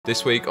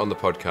This week on the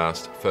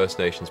podcast, First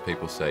Nations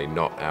people say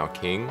not our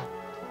king,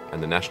 and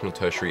the National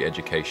Tertiary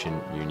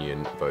Education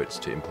Union votes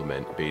to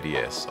implement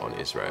BDS on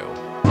Israel.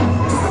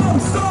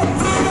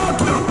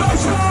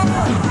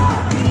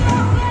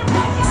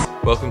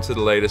 Welcome to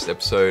the latest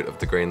episode of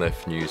the Green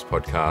Left News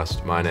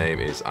podcast. My name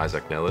is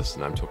Isaac Nellist,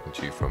 and I'm talking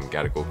to you from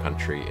Gadigal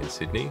country in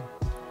Sydney.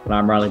 And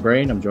I'm Riley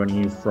Breen. I'm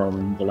joining you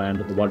from the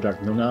land of the Whadjuk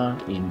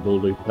Noongar in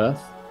Boorloo,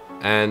 Perth.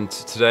 And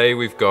today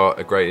we've got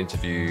a great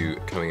interview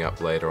coming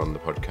up later on the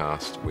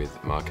podcast with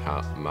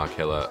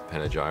Markela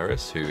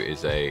Panegyres, who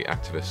is an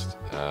activist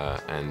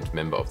and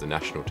member of the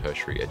National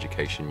Tertiary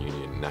Education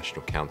Union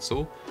National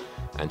Council.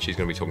 And she's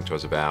going to be talking to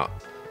us about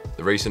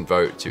the recent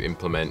vote to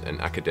implement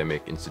an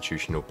academic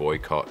institutional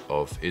boycott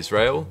of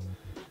Israel,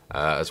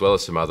 as well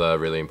as some other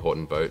really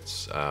important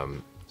votes.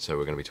 So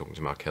we're going to be talking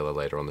to Markela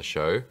later on the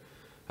show.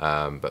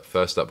 But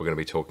first up, we're going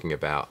to be talking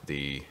about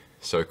the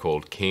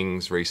so-called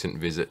King's recent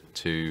visit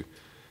to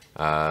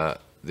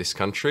this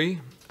country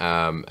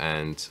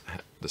and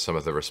some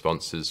of the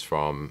responses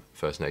from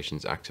First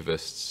Nations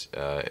activists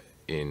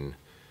in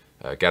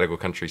Gadigal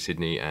country,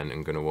 Sydney, and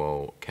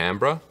Ngunnawal,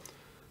 Canberra.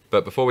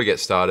 But before we get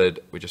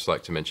started, we'd just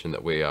like to mention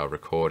that we are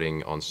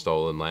recording on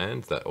stolen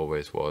land that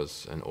always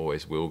was and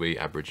always will be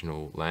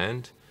Aboriginal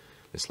land.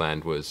 This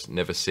land was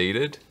never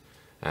ceded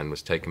and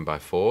was taken by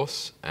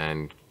force,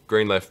 and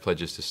Green Left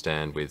pledges to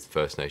stand with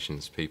First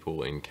Nations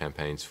people in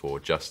campaigns for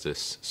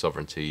justice,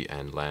 sovereignty,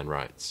 and land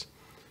rights.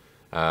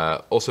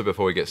 Also,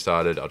 before we get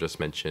started, I'll just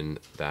mention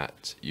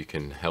that you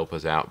can help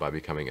us out by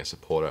becoming a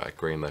supporter at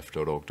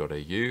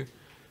greenleft.org.au.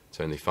 It's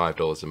only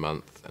 $5 a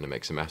month, and it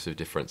makes a massive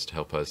difference to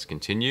help us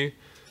continue.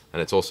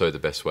 And it's also the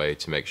best way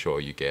to make sure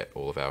you get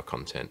all of our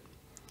content.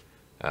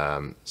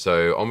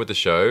 So on with the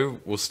show.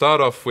 We'll start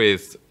off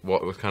with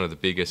what was kind of the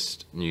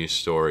biggest news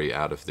story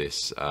out of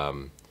this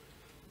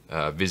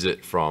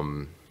visit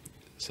from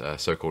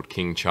so-called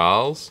King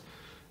Charles,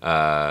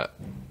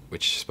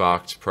 which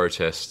sparked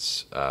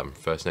protests,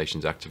 First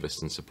Nations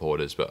activists and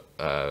supporters. But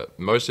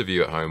most of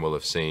you at home will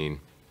have seen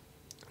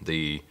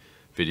the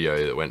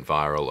video that went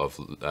viral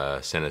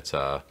of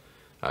Senator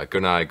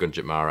Gunai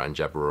Gunjitmara and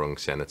Jabberung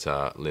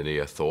Senator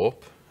Lidia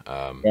Thorpe.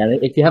 Yeah,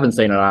 if you haven't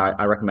seen it,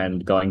 I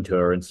recommend going to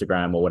her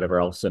Instagram or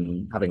whatever else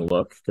and having a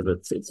look,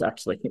 because it's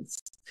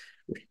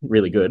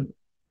really good.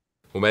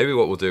 Well, maybe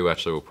what we'll do,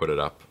 actually, we'll put it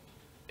up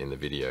in the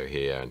video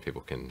here and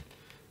people can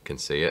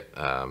see it.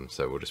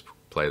 So we'll just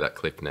play that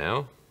clip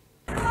now.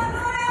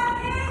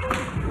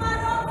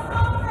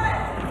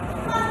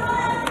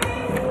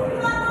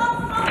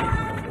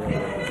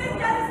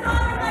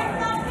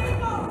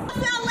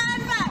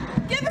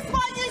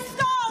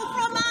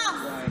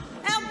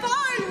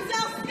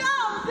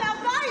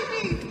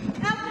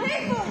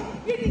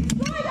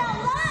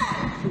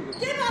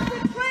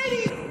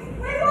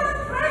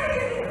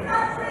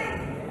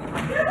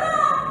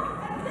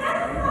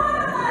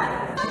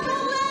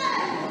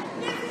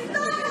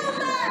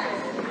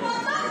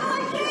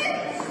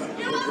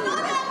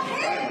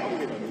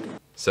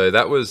 So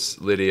that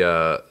was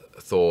Lidia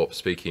Thorpe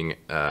speaking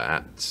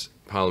at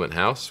Parliament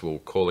House,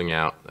 calling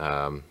out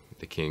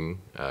the King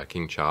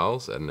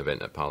Charles at an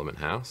event at Parliament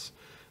House.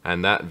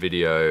 And that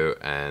video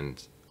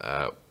and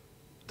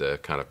the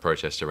kind of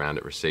protest around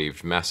it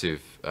received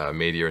massive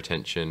media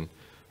attention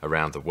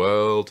around the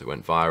world. It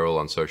went viral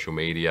on social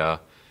media,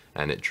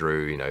 and it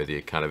drew,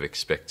 the kind of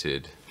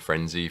expected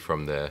frenzy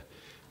from the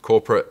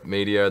corporate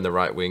media and the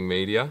right-wing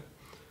media.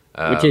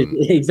 Which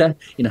is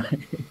exactly,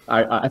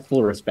 I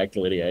full respect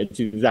Lydia. It's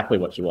exactly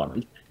what she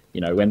wanted.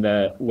 When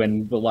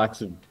the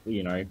likes of,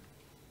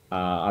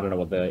 I don't know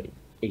what the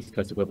East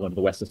Coast equivalent of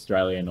the West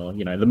Australian or,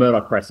 the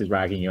Murdoch press is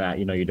ragging you out,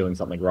 you're doing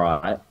something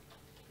right.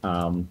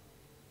 So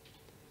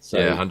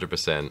yeah,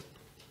 100%.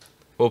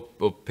 Well,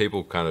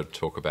 people kind of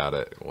talk about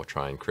it or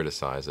try and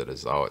criticize it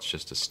as, it's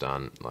just a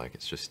stunt, like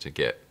it's just to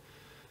get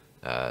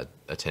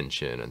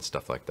attention and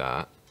stuff like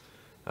that.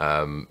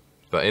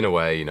 But in a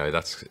way,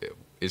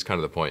 is kind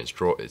of the point.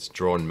 It's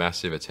drawn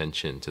massive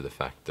attention to the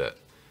fact that,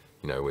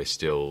 we're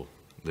still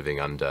living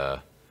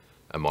under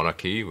a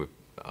monarchy with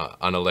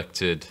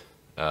unelected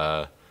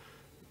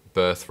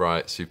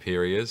birthright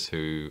superiors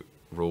who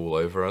rule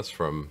over us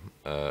from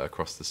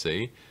across the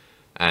sea,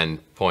 and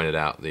pointed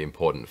out the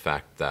important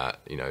fact that,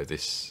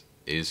 this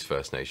is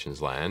First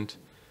Nations land,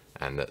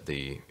 and that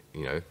the,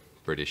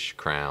 British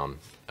Crown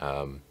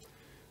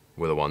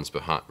were the ones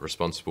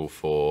responsible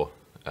for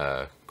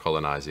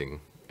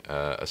colonizing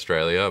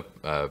Australia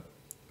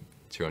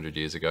 200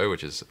 years ago,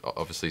 which is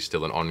obviously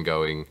still an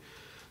ongoing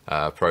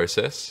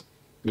process.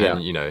 Yeah.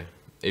 And,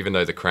 even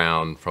though the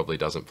Crown probably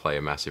doesn't play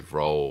a massive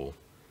role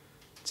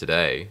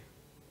today,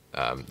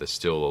 there's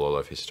still a lot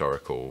of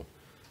historical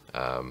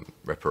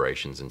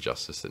reparations and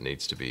justice that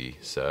needs to be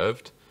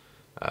served.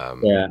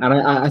 Yeah, and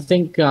I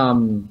think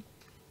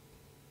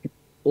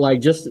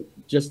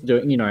just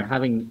doing,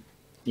 having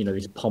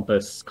this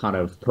pompous kind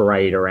of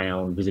parade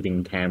around,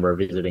 visiting Canberra,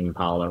 visiting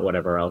Parliament,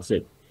 whatever else,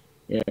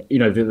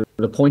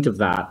 the point of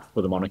that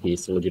for the monarchy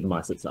is to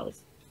legitimise itself,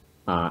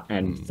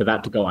 and for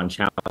that to go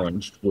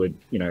unchallenged would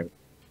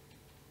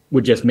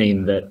just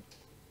mean that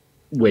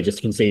we're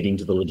just conceding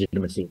to the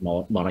legitimacy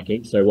of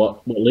monarchy. So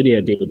what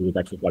Lydia did was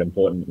actually quite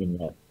important in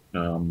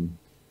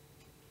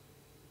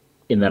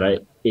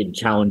that it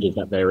challenges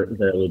that their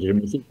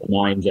legitimacy,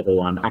 reminds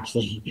everyone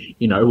actually,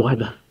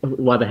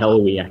 why the hell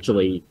are we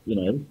actually,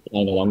 going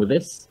along with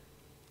this?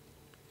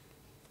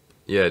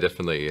 Yeah,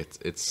 definitely.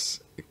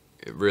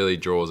 It really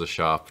draws a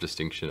sharp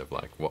distinction of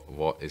like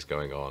what is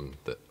going on,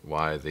 that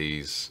why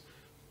these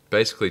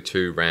basically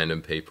two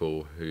random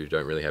people who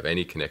don't really have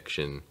any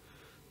connection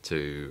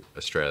to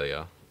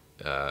Australia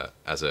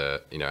as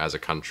a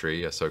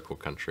country, a so-called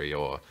country,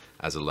 or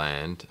as a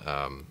land,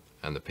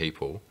 and the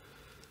people.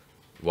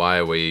 Why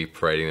are we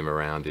parading them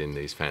around in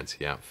these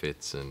fancy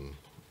outfits and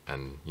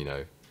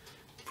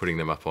putting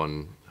them up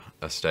on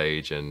a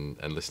stage and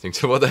listening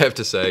to what they have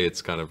to say?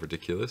 It's kind of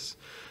ridiculous.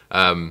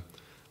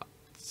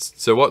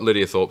 So what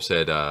Lidia Thorpe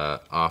said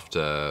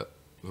after,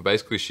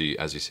 basically she,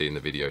 as you see in the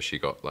video, she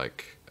got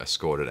like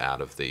escorted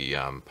out of the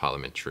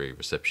parliamentary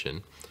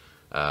reception.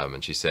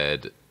 And she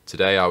said,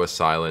 "Today I was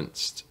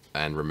silenced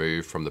and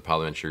removed from the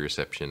parliamentary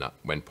reception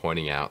when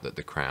pointing out that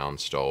the Crown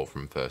stole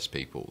from First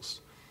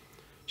Peoples."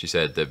 She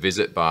said, "The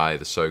visit by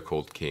the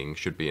so-called king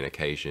should be an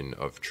occasion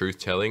of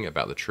truth-telling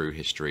about the true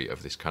history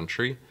of this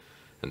country.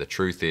 And the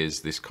truth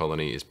is this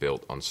colony is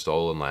built on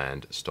stolen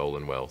land,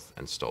 stolen wealth,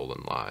 and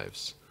stolen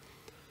lives."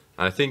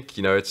 And I think,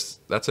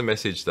 that's a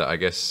message that I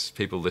guess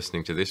people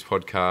listening to this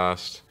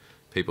podcast,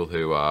 people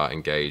who are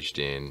engaged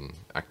in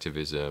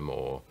activism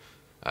or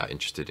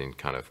interested in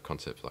kind of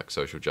concepts like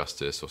social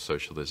justice or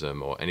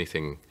socialism or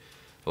anything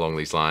along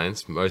these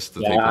lines, most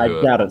of the people who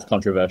I doubt it's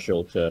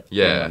controversial to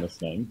anyone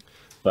listening.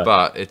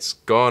 But it's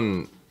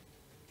gone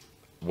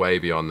way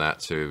beyond that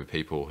to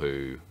people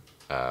who,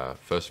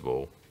 first of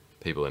all,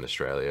 people in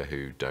Australia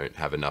who don't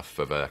have enough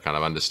of a kind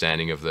of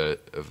understanding of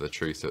the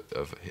truth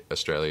of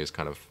Australia's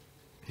kind of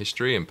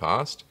history and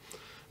past,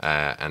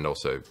 and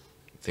also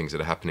things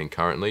that are happening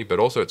currently. But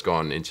also it's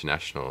gone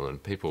international,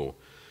 and people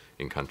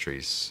in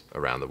countries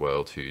around the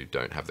world who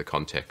don't have the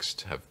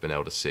context have been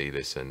able to see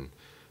this, and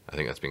I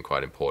think that's been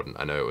quite important.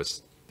 I know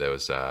there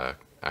was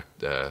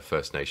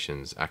First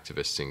Nations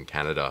activists in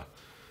Canada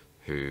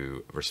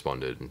who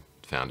responded and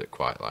found it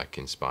quite like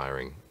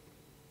inspiring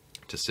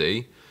to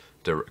see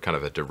kind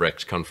of a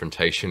direct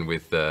confrontation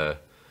with the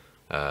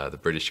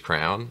British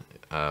Crown.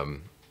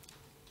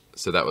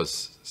 So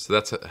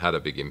that's had a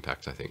big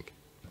impact, I think.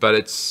 But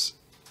it's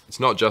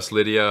not just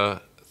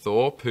Lidia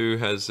Thorpe who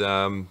has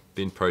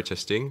been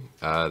protesting.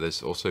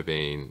 There's also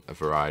been a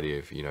variety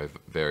of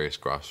various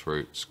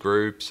grassroots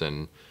groups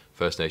and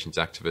First Nations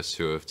activists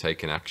who have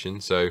taken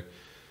action. So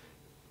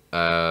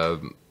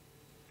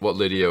what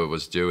Lydia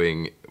was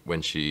doing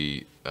when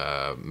she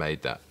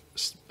made that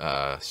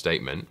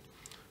statement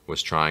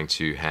was trying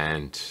to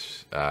hand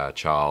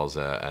Charles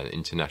an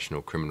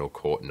International Criminal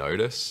Court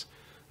notice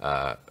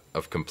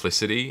of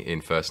complicity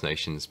in First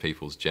Nations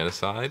people's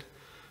genocide.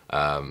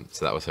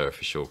 So that was her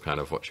official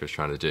kind of what she was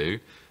trying to do.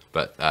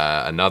 But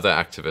another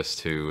activist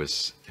who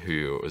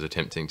was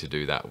attempting to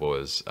do that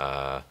was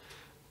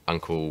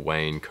Uncle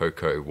Wayne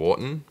Coco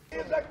Wharton.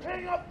 He's the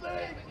king of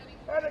thieves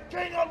and the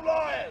king of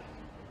liars.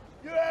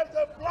 You have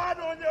the blood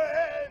on your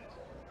hands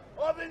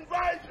of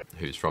invasion.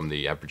 Who's from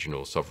the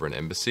Aboriginal Sovereign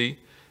Embassy,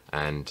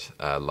 and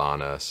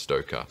Lana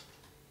Stoker.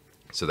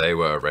 So they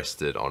were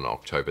arrested on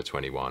October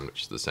 21,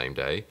 which is the same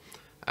day,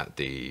 at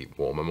the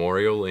War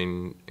Memorial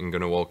in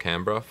Ngunnawal,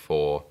 Canberra,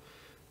 for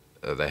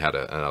they had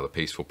another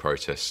peaceful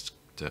protest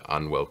to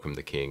unwelcome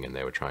the king, and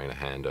they were trying to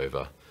hand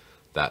over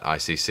that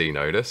ICC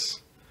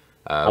notice.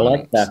 I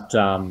like that,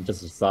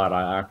 just aside,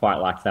 I quite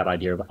like that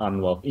idea of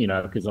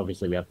unwelcome, because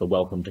obviously we have the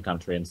welcome to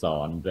country and so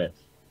on, but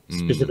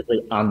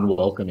specifically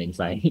unwelcoming,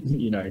 saying,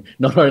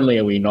 not only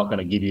are we not going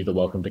to give you the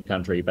welcome to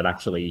country, but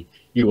actually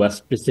you are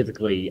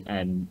specifically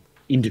and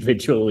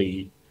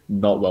individually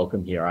not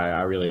welcome here.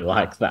 I really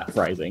like that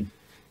phrasing.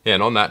 Yeah,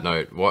 and on that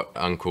note, what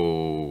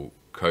Uncle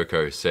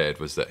Coco said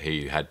was that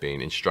he had been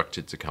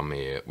instructed to come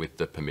here with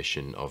the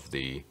permission of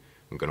the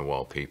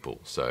Ngunnawal people.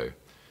 So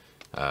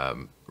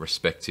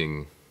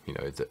respecting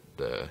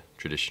the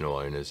traditional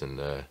owners and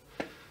the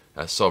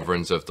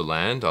sovereigns of the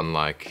land,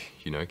 unlike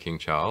King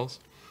Charles.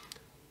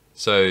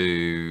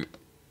 So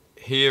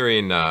here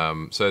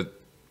so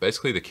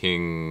basically the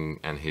king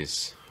and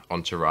his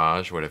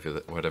entourage,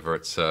 whatever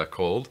it's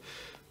called,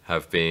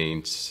 have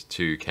been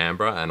to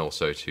Canberra and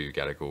also to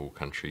Gadigal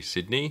country,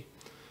 Sydney.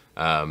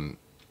 And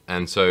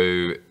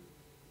so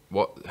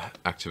what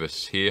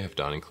activists here have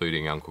done,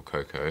 including Uncle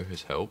Coco,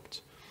 has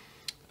helped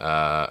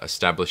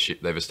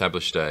they've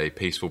established a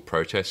peaceful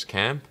protest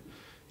camp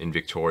in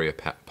Victoria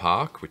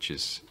Park, which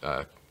is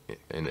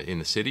in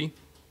the city,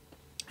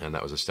 and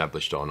that was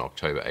established on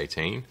October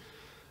 18.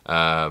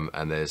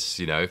 And there's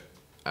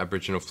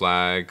Aboriginal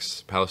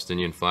flags,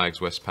 Palestinian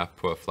flags, West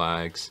Papua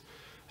flags,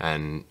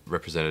 and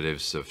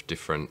representatives of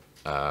different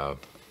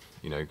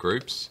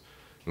groups,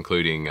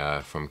 including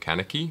from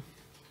Kanaki.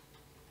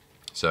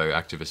 So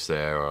activists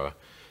there are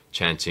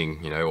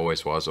chanting,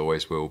 always was,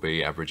 always will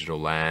be, Aboriginal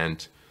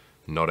land,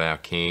 not our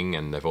king.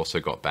 And they've also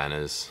got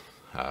banners,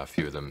 a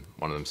few of them.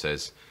 One of them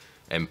says,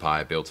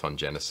 empire built on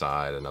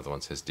genocide. Another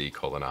one says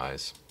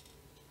decolonize.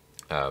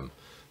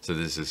 So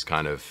there's this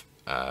kind of,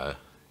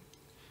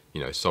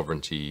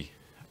 sovereignty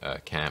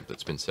camp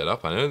that's been set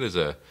up. I know there's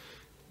a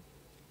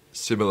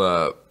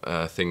similar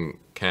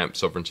Camp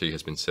Sovereignty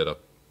has been set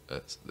up,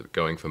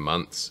 going for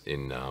months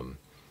in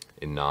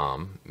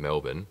Naarm,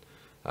 Melbourne,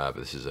 but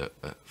this is a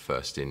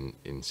first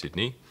in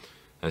Sydney,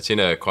 and it's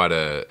in quite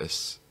a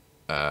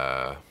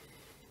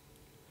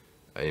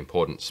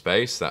important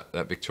space,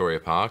 that Victoria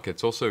Park.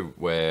 It's also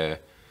where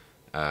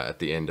at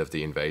the end of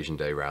the Invasion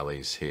Day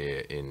rallies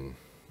here in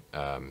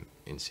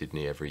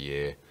Sydney every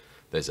year,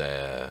 there's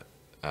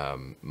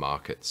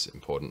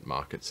important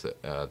markets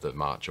that the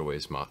march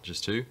always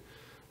marches to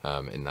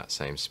in that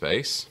same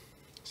space.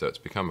 So it's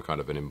become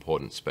kind of an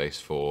important space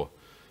for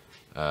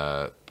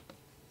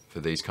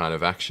these kind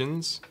of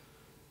actions.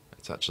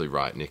 It's actually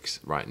right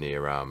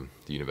near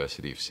the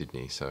University of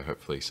Sydney, so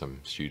hopefully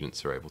some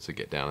students are able to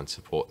get down and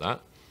support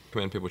that. I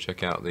recommend people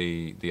check out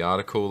the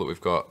article that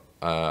we've got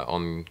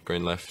on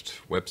Green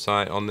Left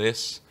website on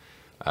this,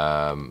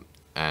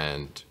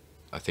 and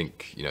I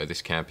think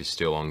this camp is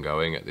still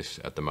ongoing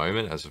at the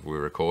moment as we're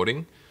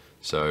recording,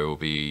 so it will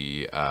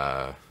be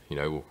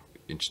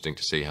interesting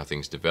to see how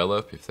things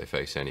develop, if they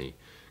face any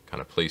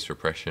kind of police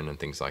repression and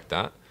things like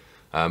that.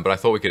 But I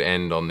thought we could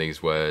end on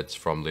these words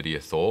from Lidia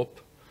Thorpe,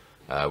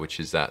 which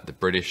is that the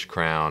British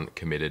Crown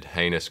committed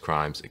heinous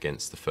crimes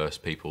against the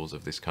First Peoples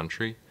of this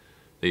country.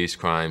 These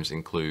crimes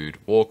include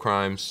war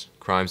crimes,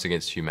 crimes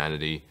against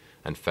humanity,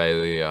 and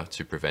failure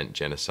to prevent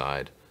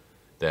genocide.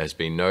 There has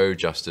been no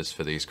justice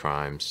for these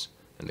crimes,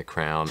 and the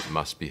Crown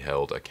must be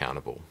held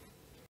accountable.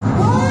 1, 2,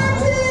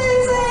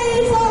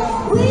 3,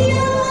 4. We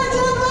don't want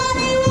your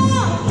bloody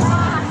war.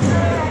 1, 2,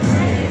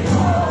 3,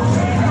 4.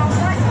 We don't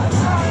want your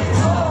bloody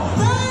war.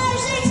 5,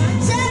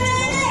 6, 7,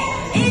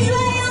 8.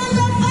 Israel's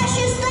a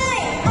fascist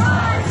state.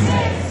 5,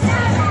 6,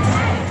 7,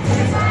 8.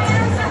 Israel's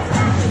a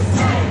fascist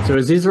state. So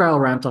as Israel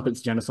ramped up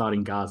its genocide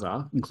in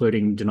Gaza,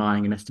 including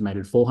denying an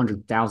estimated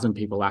 400,000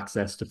 people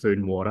access to food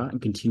and water and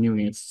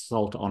continuing its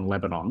assault on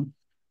Lebanon,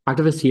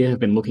 activists here have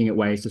been looking at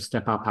ways to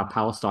step up our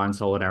Palestine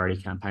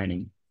solidarity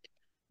campaigning.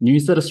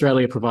 News that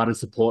Australia provided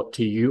support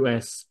to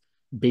US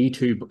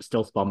B-2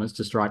 stealth bombers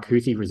to strike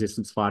Houthi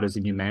resistance fighters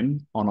in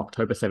Yemen on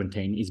October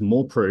 17 is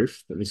more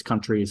proof that this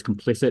country is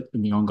complicit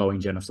in the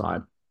ongoing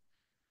genocide.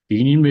 The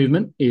union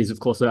movement is, of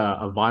course,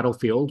 a vital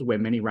field where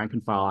many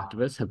rank-and-file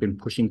activists have been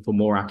pushing for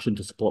more action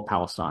to support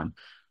Palestine,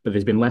 but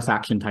there's been less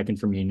action taken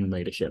from union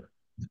leadership.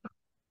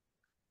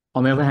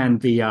 On the other hand,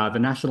 the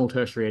National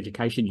Tertiary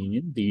Education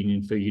Union, the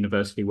Union for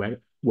University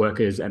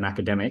Workers and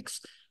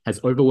Academics, has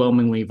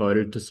overwhelmingly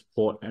voted to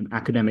support an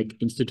academic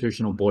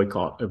institutional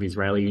boycott of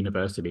Israeli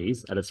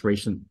universities at its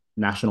recent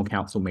National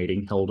Council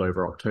meeting held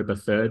over October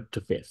 3rd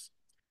to 5th.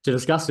 To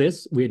discuss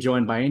this, we are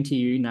joined by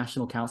NTEU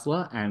National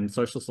Councillor and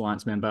Socialist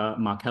Alliance member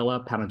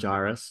Markela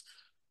Panegyres.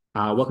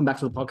 Welcome back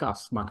to the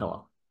podcast,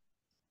 Markela.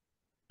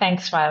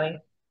 Thanks, Riley.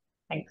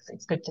 Thanks.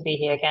 It's good to be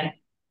here again.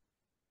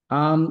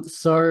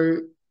 So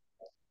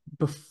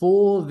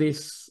before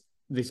this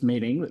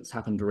meeting that's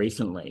happened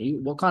recently,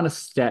 what kind of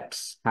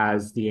steps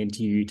has the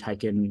NTEU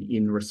taken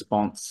in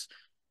response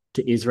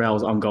to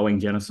Israel's ongoing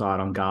genocide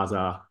on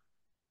Gaza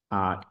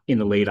in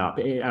the lead up?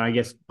 And I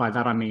guess by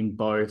that I mean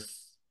both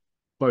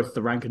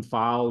the rank and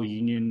file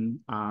union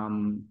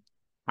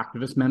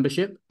activist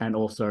membership and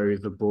also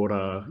the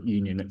broader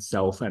union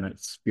itself and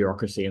its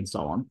bureaucracy and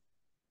so on.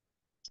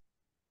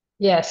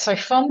 Yeah, so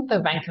from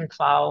the rank and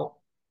file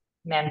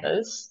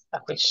members,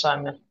 of which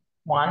I'm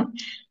one,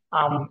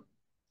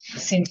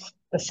 since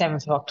the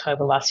 7th of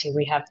October last year,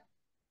 we have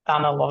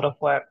done a lot of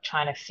work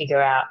trying to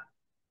figure out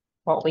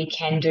what we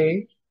can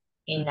do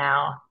in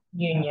our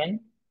union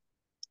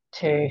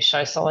to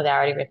show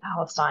solidarity with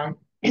Palestine.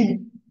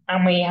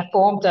 And we have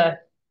formed a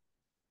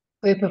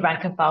group of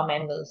rank and file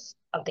members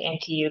of the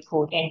NTEU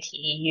called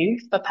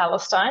NTEU for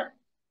Palestine.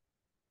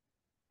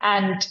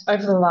 And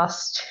over the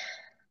last,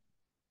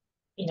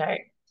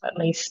 at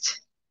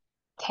least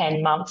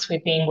 10 months,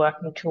 we've been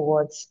working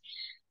towards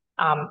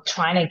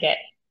trying to get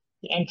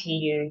the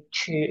NTEU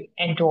to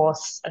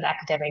endorse an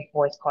academic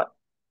boycott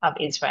of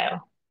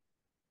Israel.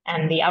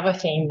 And the other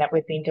thing that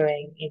we've been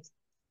doing is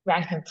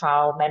rank and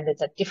file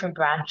members at different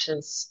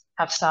branches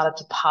have started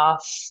to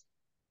pass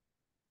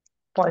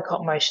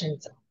boycott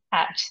motions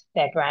at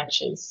their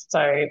branches.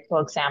 So,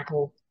 for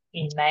example,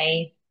 in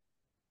May,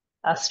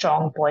 a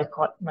strong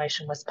boycott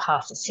motion was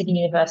passed at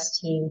Sydney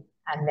University,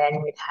 and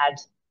then we've had,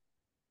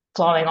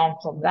 flowing on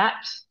from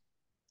that,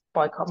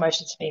 boycott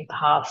motions being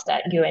passed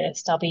at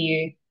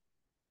UNSW,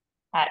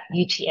 at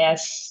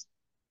UTS,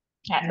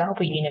 at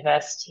Melbourne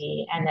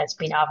University, and there's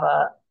been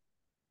other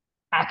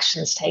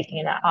actions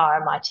taken at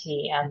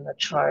RMIT and La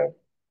Trobe.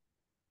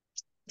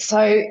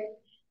 So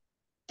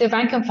the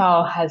rank and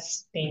file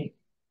has been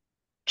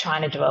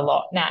trying to do a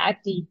lot. Now,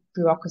 at the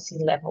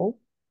bureaucracy level,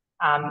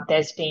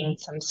 there's been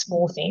some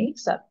small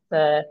things that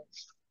the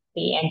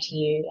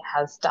NTEU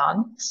has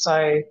done.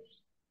 So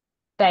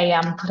they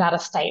put out a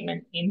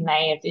statement in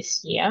May of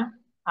this year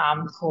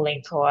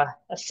calling for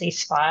a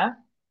ceasefire.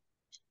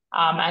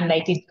 And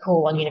they did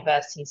call on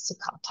universities to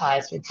cut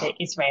ties with the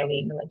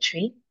Israeli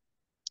military.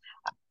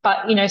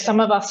 But, some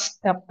of us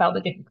felt that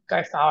it didn't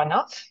go far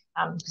enough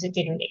because it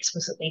didn't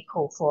explicitly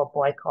call for a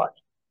boycott.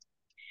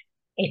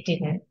 It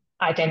didn't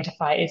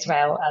identify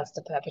Israel as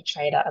the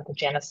perpetrator of the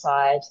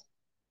genocide,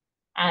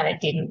 and it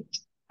didn't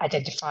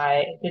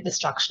identify the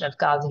destruction of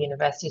Gaza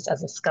universities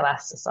as a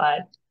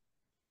scholasticide.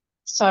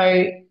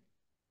 So,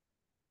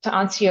 to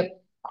answer your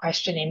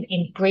question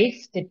in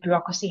brief, the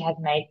bureaucracy had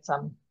made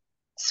some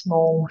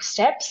small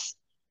steps,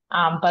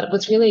 but it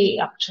was really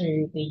up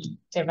to the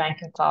rank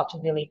and file to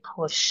really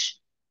push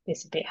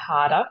this a bit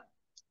harder.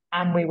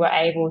 And we were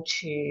able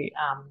to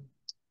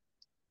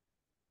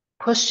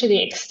push to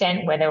the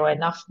extent where there were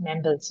enough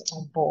members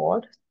on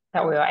board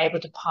that we were able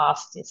to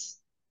pass this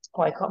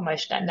boycott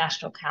motion at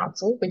National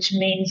Council, which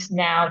means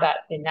now that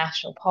the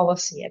national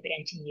policy of the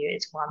NTEU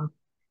is one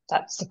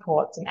that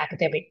supports an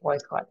academic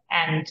boycott.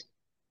 And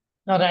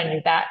not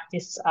only that,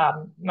 this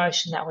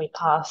motion that we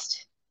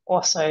passed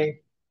also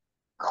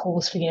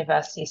calls for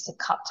universities to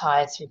cut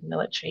ties with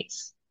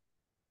militaries.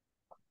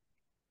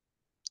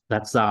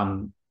 That's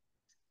certainly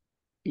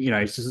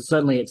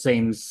it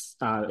seems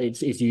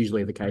it's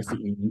usually the case that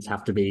unions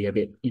have to be a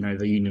bit,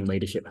 the union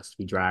leadership has to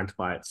be dragged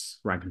by its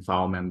rank and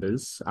file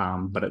members.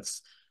 But I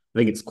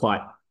think it's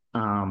quite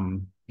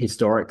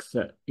historic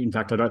that, in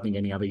fact, I don't think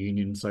any other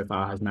union so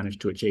far has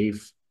managed to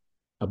achieve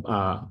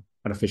an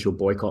official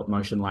boycott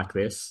motion like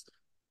this.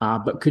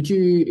 But could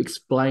you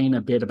explain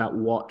a bit about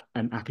what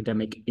an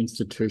academic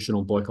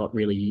institutional boycott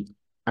really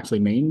actually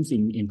means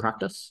in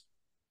practice?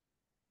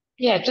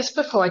 Yeah, just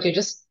before I do,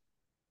 just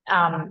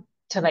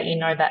to let you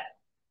know that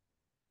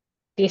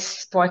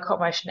this boycott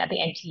motion at the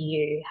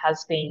NTEU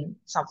has been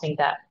something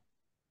that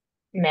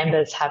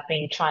members have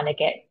been trying to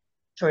get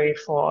through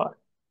for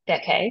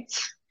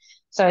decades.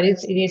 So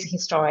it is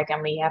historic,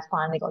 and we have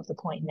finally got to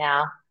the point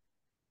now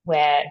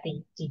where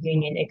the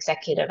union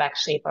executive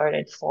actually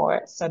voted for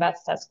it. So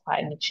that's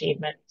quite an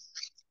achievement.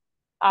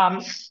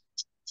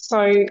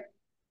 So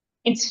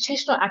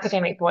institutional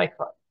academic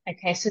boycott.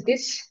 Okay, so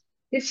this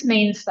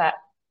means that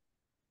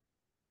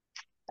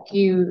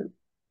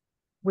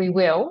we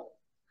will,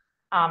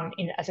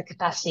 as a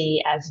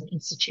capacity as an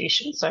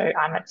institution. So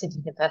I'm at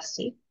Sydney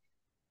University.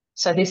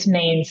 So this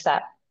means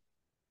that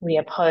we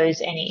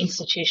oppose any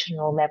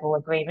institutional level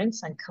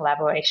agreements and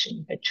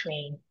collaboration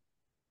between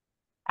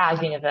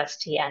our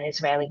university and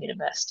Israeli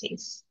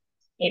universities.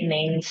 It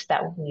means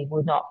that we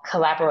will not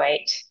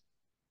collaborate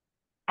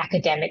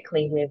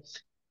academically with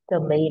the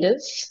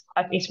leaders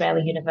of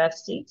Israeli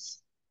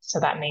universities. So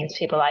that means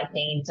people like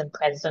deans and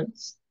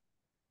presidents.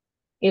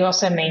 It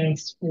also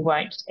means we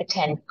won't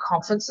attend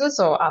conferences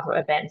or other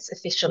events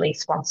officially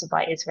sponsored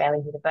by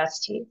Israeli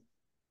universities.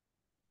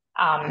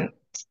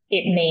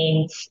 It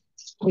means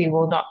we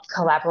will not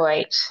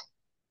collaborate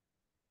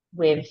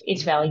with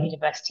Israeli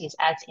universities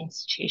as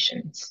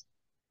institutions.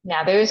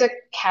 Now, there is a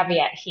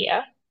caveat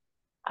here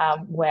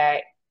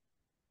where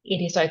it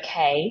is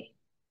okay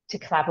to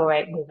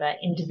collaborate with an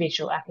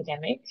individual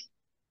academic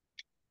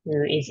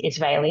who is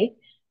Israeli,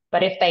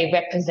 but if they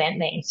represent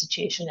their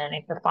institution and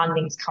if the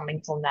funding is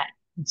coming from that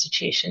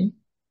institution,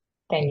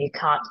 then you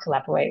can't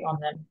collaborate on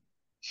them.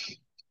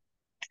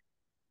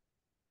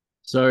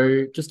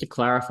 So just to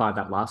clarify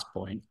that last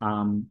point,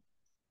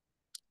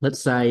 let's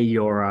say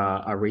you're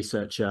a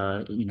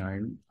researcher,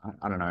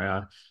 I don't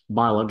know,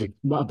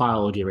 a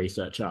biology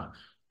researcher,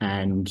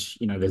 and,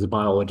 there's a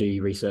biology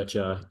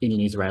researcher in an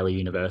Israeli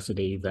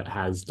university that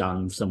has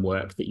done some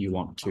work that you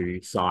want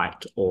to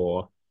cite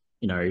or,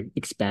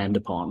 expand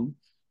upon.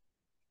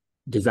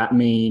 Does that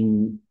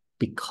mean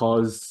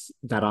because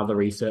that other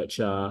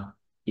researcher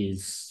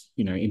is,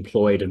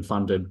 employed and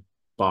funded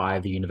by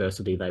the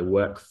university they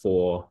work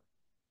for,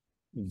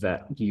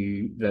 that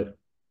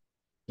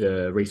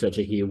the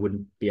researcher here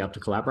wouldn't be able to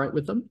collaborate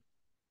with them?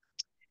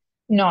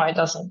 No, it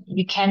doesn't.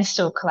 You can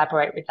still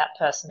collaborate with that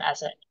person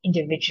as an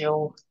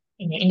individual,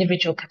 in an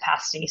individual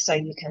capacity. So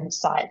you can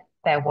cite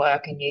their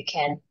work and you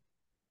can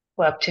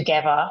work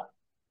together.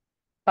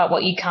 But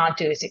what you can't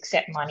do is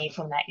accept money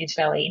from that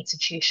Israeli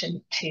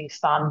institution to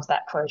fund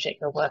that project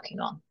you're working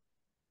on.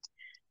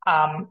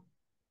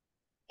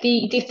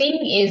 The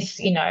thing is,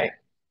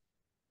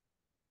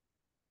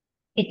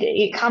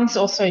 it comes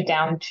also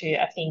down to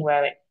a thing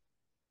where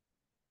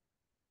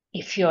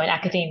if you're in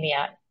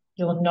academia,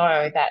 you'll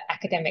know that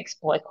academics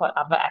boycott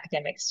other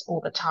academics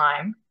all the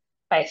time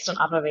based on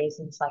other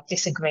reasons like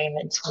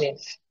disagreements with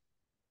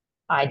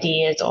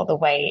ideas or the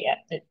way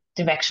the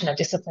direction of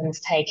discipline's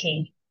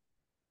taking.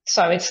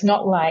 So it's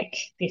not like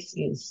this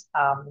is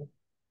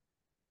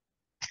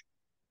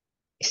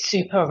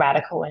super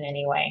radical in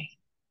any way,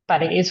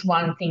 but it is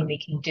one thing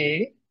we can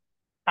do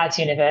as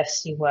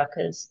university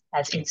workers,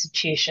 as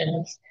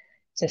institutions,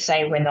 to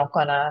say we're not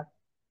going to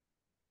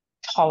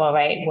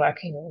tolerate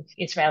working with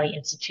Israeli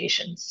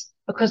institutions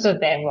because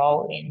of their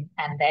role in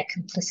and their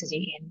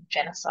complicity in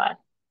genocide.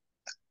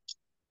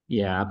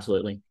 Yeah,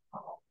 absolutely.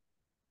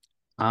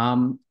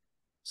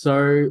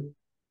 So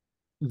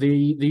The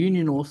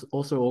union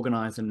also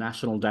organised a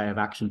National Day of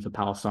Action for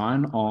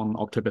Palestine on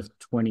October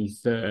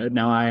 23rd.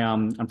 Now,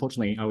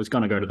 unfortunately I was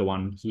going to go to the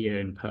one here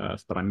in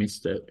Perth, but I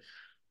missed it.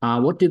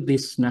 What did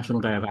this National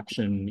Day of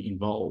Action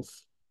involve?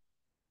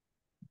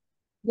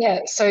 Yeah,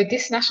 so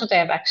this National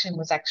Day of Action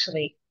was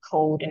actually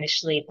called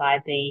initially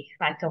by the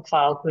rank and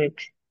file group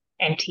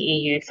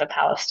NTEU for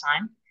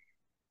Palestine.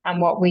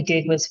 And what we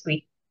did was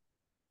we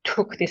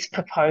took this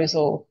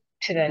proposal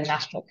to the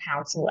National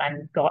Council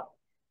and got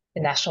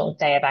the National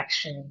Day of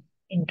Action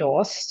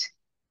endorsed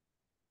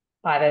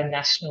by the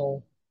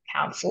National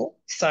Council.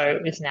 So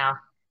it was now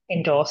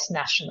endorsed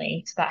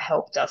nationally. So that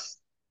helped us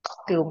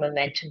build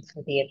momentum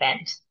for the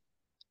event.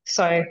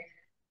 So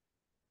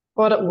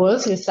what it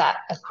was is that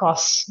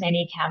across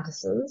many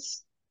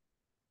campuses,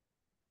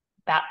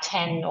 about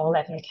 10 or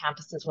 11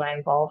 campuses were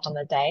involved on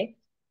the day.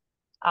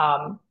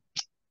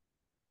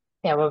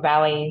 There were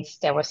rallies,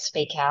 there were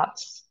speak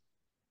outs,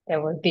 there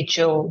were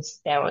vigils,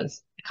 there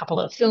was a couple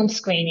of film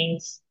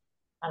screenings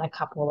and a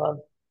couple of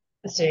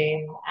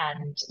Zoom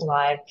and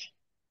live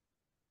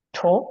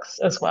talks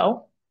as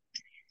well.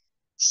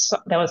 So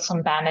there was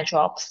some banner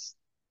drops.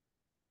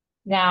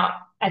 Now,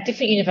 at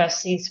different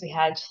universities, we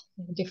had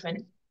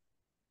different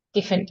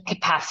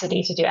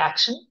capacity to do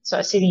action. So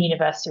at Sydney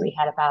University, we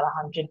had about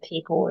 100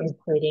 people,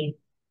 including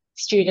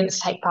students,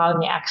 take part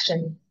in the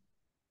action.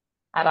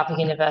 At other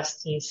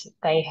universities,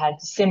 they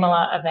had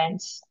similar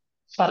events,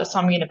 but at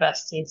some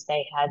universities,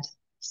 they had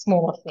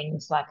smaller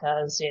things like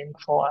a Zoom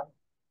forum.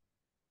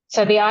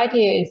 So the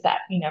idea is that,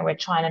 we're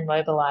trying to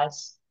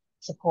mobilize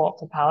support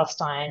for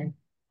Palestine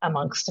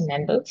amongst the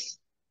members.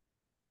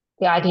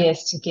 The idea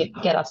is to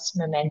get us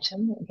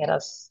momentum, get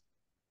us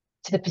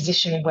to the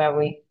position where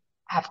we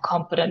have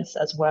confidence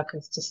as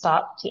workers to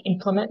start to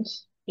implement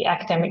the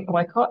academic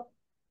boycott.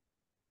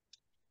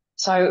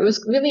 So it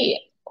was really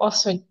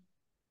also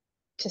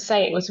to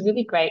say it was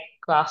really great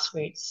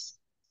grassroots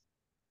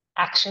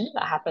action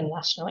that happened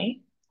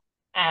nationally.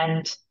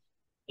 And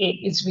it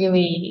is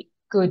really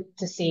good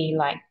to see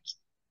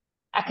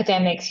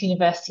academics,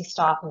 university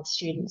staff and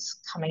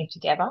students coming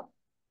together.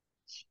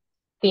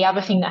 The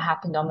other thing that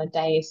happened on the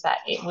day is that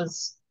it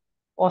was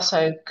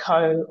also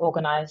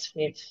co-organised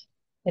with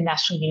the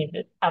National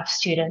Union of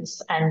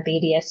Students and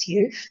BDS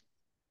Youth,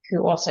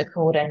 who also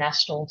called a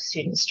national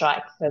student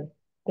strike for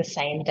the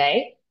same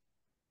day.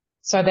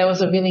 So there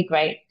was a really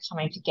great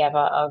coming together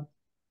of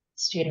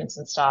students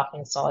and staff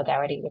in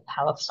solidarity with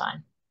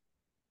Palestine.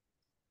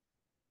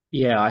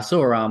 Yeah, I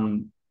saw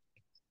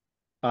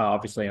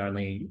obviously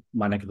only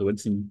my neck of the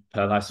woods in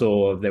Perth. I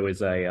saw there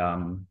was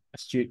a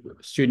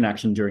student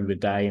action during the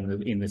day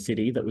in the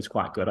city that was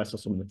quite good. I saw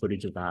some of the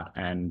footage of that,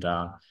 and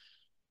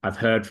I've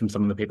heard from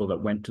some of the people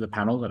that went to the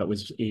panel that it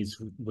was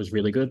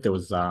really good. There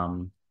was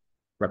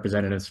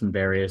representatives from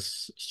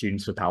various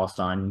Students for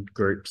Palestine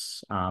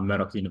groups,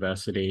 Murdoch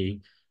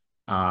University,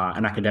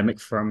 an academic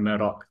from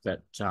Murdoch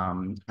that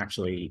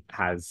actually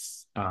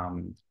has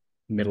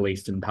Middle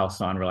East and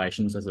Palestine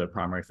relations as a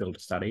primary field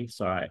of study.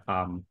 So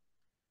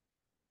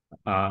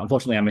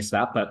unfortunately, I missed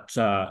that, but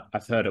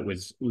I've heard it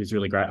was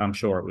really great. I'm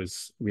sure it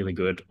was really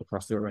good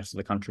across the rest of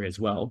the country as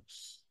well.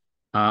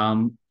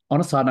 On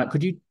a side note,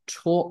 could you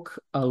talk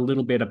a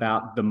little bit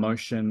about the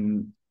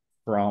motion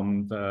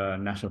from the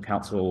National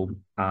Council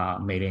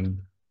meeting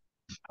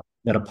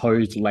that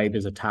opposed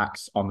Labor's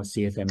attacks on the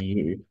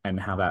CFMEU and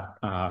how that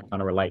kind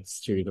of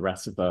relates to the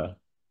rest of the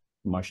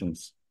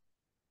motions?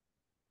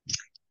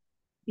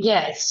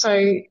 Yeah,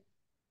 so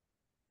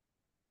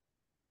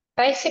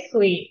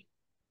basically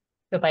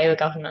the Labor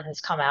government has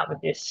come out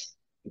with this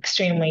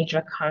extremely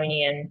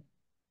draconian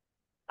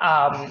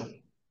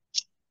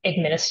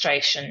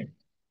administration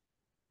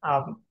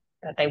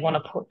that they want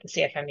to put the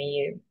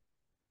CFMEU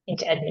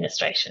into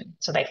administration.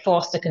 So they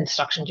forced the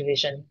construction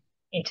division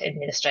into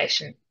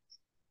administration.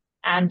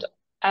 And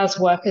as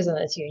workers and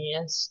as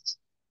unionists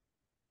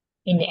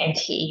in the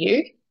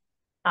NTEU,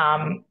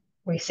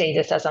 we see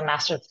this as a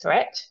massive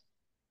threat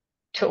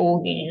to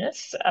all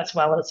unionists, as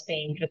well as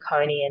being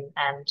draconian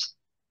and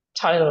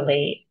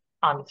totally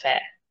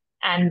unfair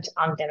and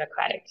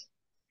undemocratic.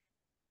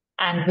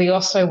 And we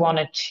also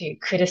wanted to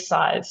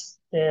criticize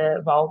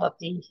the role of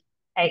the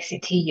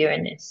ACTU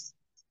in this.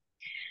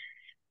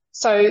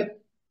 So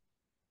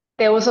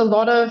there was a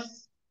lot of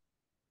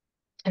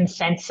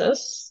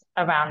consensus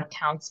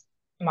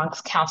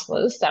amongst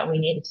councillors that we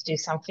needed to do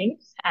something,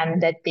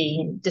 and there'd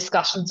been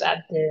discussions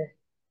at the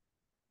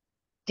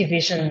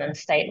division and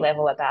state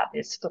level about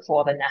this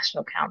before the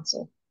National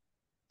Council.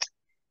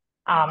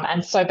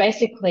 And so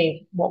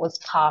basically what was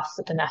passed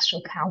at the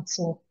National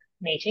Council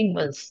meeting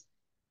was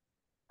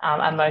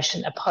a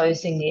motion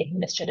opposing the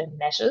administrative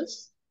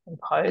measures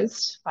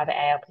imposed by the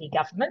ALP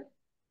government.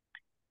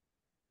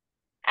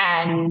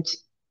 And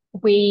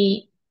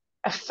we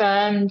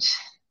affirmed,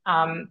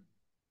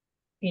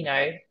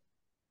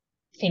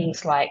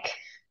 things like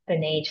the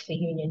need for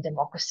union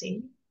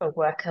democracy, for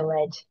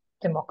worker-led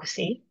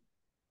democracy,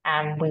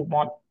 and we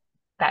want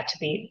that to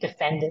be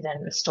defended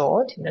and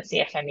restored in the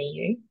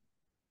CFMEU.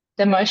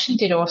 The motion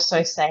did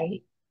also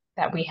say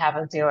that we have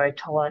a zero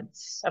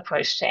tolerance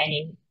approach to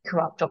any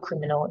corrupt or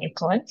criminal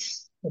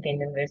influence within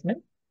the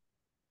movement.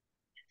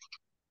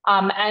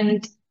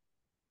 And,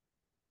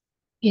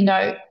 you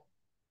know,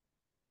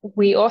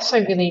 we also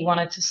really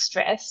wanted to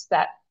stress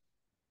that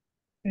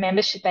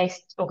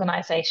membership-based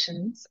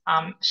organisations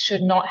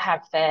should not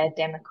have their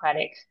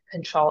democratic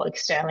control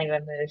externally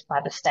removed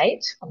by the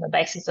state on the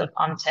basis of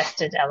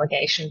untested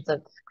allegations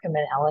of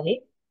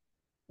criminality.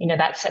 You know,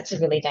 that sets a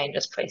really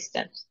dangerous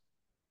precedent.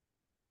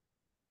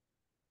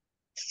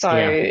 So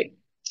Yeah.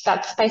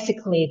 that's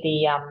basically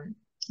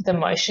the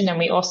motion, and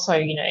we also,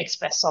 you know,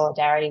 expressed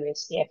solidarity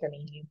with the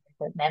FMEU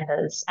movement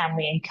members, and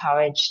we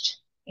encouraged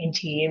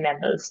NTEU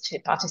members to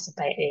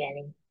participate in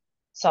any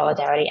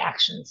solidarity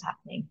actions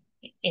happening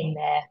in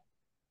their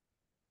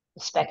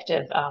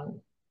respective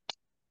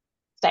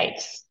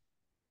states.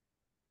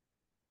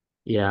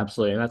 Yeah,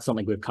 absolutely. And that's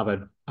something we've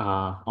covered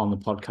on the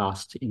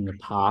podcast in the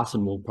past,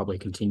 and we'll probably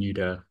continue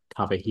to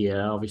cover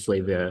here.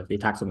 Obviously, the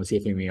attacks on the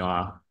CFMEU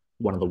are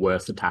one of the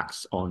worst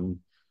attacks on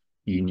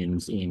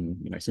unions in,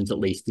 you know, since at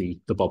least the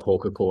Bob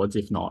Hawke Accords,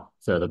 if not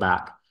further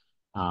back.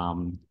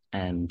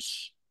 And,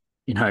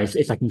 you know, if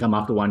they can come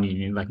after one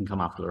union, they can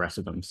come after the rest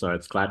of them. So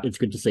it's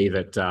good to see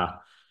that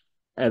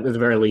at the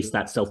very least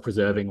that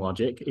self-preserving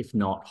logic, if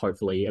not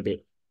hopefully a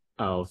bit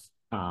of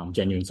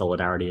genuine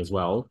solidarity as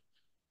well,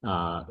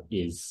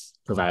 is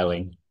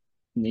prevailing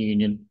in the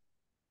union.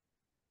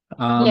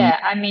 Yeah,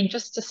 I mean,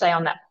 just to say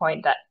on that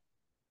point that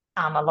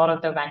a lot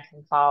of the rank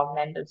and file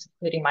members,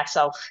 including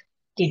myself,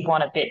 did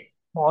want a bit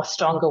more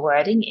stronger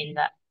wording in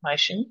that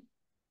motion,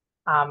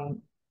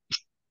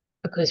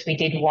 because we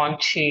did want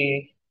to,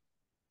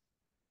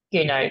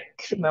 you know,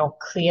 more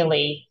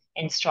clearly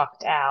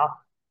instruct our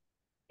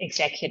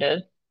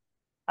executive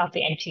of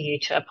the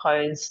NTU to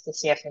oppose the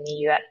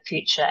CFMEU at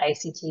future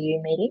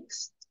ACTU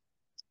meetings.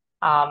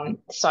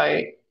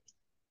 So,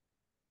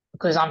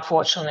 because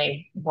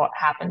unfortunately what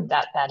happened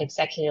at that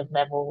executive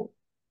level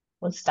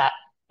was that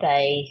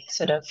they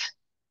sort of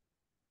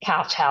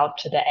kowtowed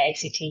to the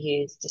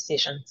ACTU's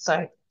decision.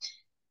 So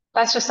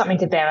that's just something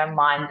to bear in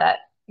mind, that,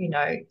 you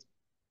know,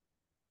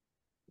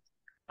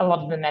 a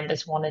lot of the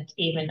members wanted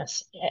even a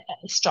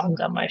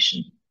stronger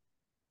motion.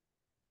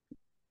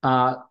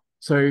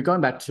 So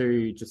going back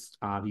to just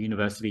the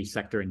university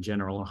sector in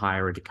general and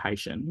higher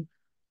education,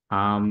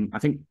 I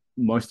think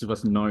most of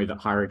us know that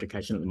higher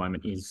education at the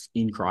moment is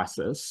in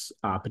crisis,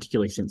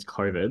 particularly since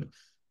COVID.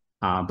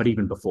 But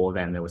even before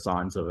then, there were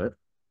signs of it.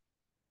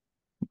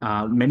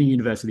 Many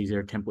universities are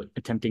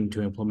attempting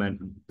to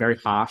implement very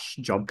harsh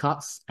job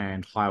cuts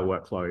and higher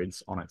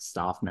workloads on its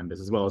staff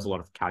members, as well as a lot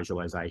of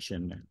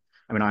casualisation.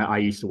 I mean, I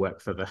used to work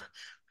for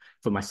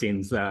my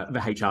sins, the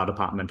HR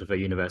department of a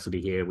university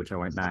here, which I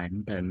won't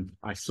name, and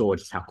I saw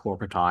just how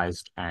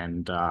corporatized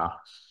and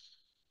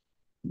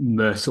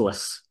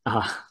merciless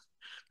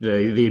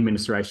the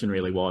administration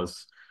really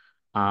was.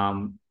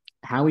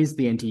 How is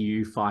the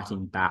NTU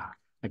fighting back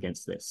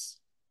against this?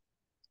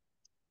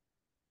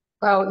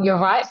 Well, you're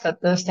right that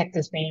the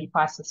sector's been in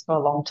crisis for a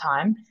long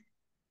time,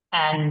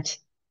 and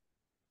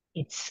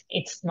it's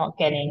not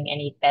getting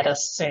any better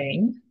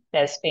soon.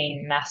 There's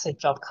been massive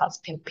job cuts.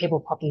 People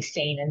probably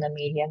seen in the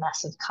media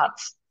massive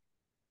cuts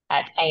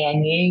at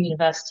ANU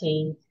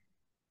University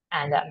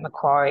and at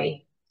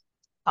Macquarie,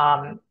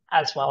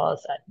 as well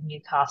as at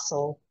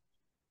Newcastle,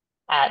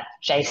 at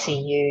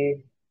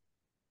JCU,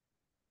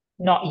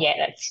 not yet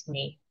at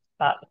Sydney,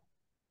 but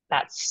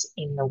that's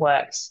in the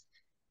works.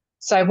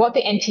 So what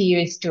the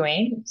NTU is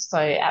doing, so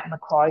at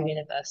Macquarie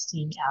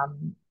University,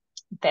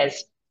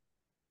 there's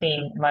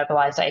been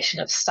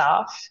mobilisation of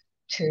staff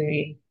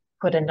to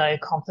put a no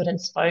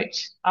confidence vote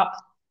up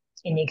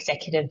in the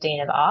Executive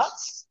Dean of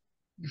Arts.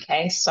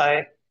 Okay,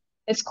 so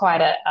it's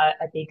quite a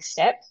big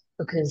step,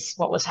 because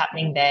what was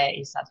happening there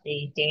is that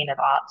the Dean of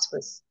Arts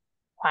was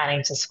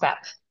planning to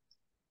scrap,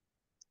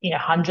 you know,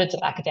 hundreds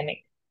of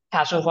academic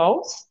casual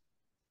roles,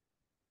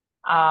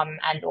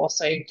 and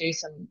also do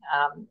some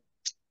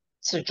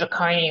sort of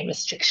draconian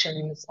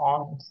restrictions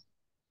on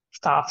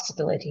staff's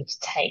ability to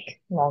take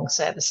long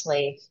service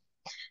leave.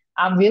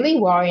 Really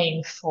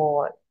worrying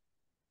for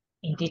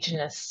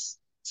Indigenous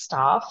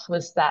staff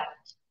was that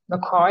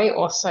Macquarie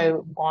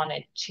also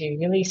wanted to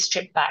really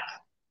strip back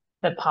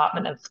the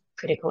Department of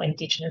Critical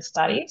Indigenous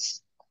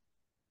Studies,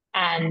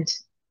 and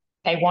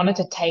they want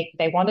to take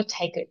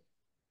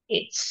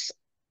its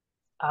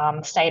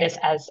status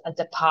as a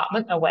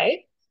department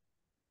away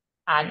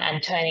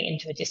and turn it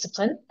into a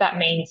discipline. That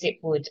means it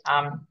would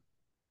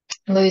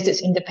lose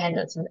its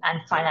independence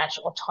and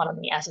financial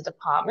autonomy as a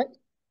department.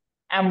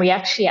 And we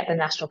actually at the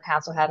National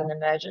Council had an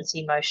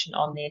emergency motion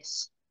on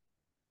this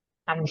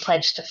and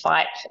pledged to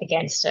fight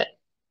against it.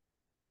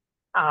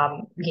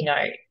 You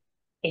know,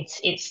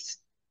 it's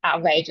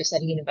outrageous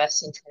that a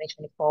university in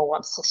 2024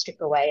 wants to strip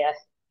away an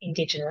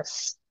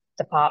Indigenous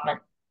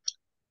department.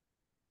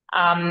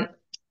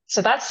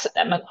 So that's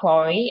at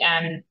Macquarie,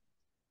 and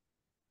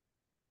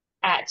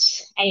at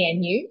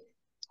ANU,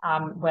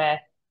 where,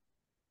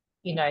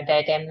 you know,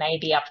 there may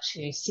be up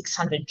to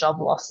 600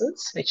 job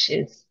losses, which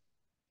is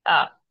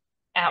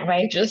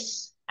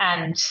outrageous.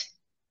 And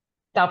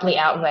doubly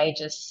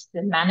outrageous,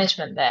 the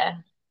management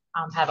there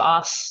have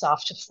asked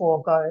staff to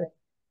forego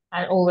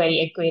an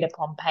already agreed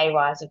upon pay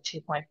rise of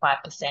 2.5%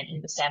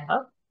 in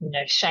December.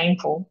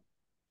 Shameful.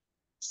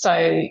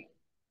 So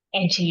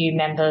NTU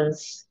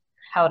members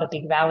held a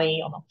big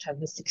rally on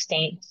October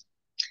 16th,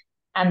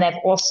 and they've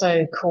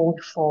also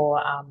called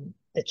for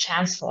the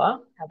Chancellor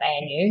of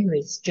ANU, who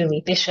is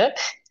Julie Bishop.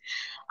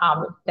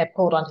 They've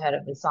called on her to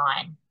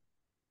resign.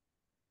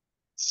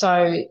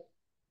 So,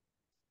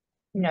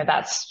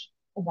 that's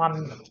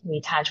one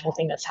really tangible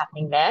thing that's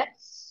happening there.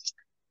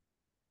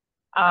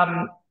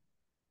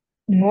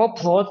 More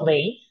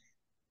broadly,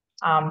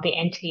 the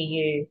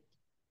NTEU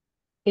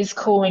is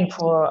calling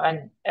for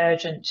an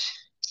urgent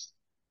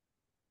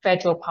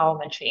federal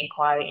parliamentary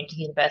inquiry into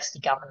university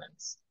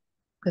governance.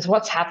 Because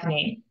what's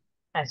happening,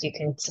 as you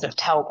can sort of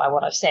tell by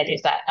what I've said,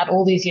 is that at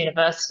all these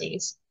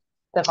universities,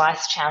 the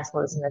vice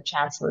chancellors and the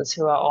chancellors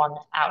who are on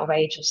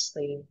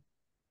outrageously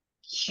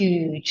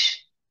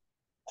huge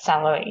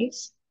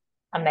salaries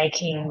are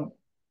making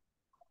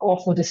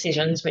awful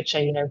decisions which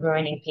are,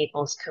 ruining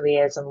people's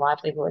careers and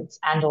livelihoods,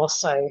 and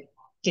also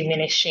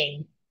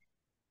diminishing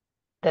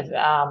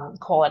the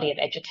quality of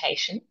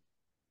education.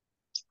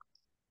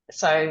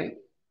 So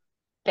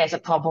there's a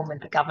problem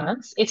with the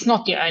governance. It's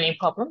not the only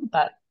problem,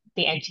 but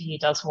the NTU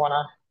does want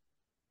a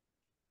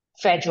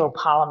federal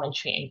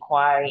parliamentary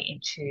inquiry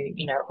into,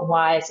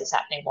 why is this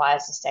happening? Why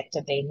is the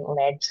sector being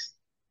led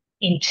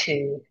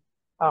into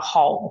a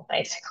hole,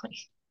 basically?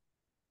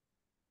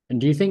 And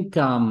do you think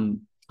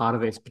part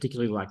of it's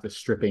particularly like the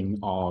stripping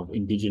of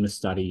Indigenous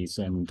studies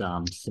and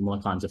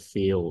similar kinds of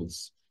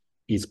fields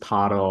is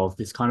part of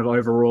this kind of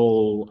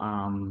overall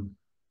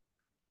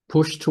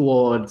push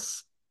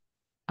towards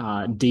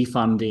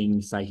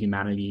defunding, say,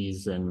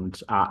 humanities and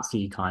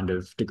artsy kind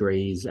of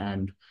degrees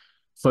and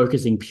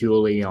focusing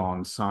purely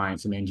on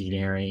science and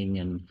engineering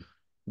and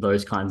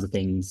those kinds of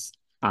things,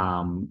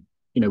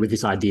 with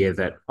this idea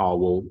that,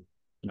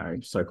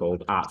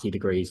 so-called artsy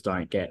degrees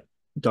don't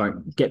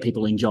get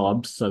people in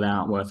jobs, so they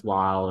aren't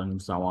worthwhile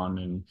and so on.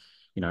 And,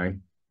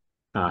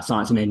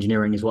 science and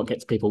engineering is what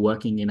gets people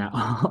working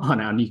on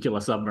our nuclear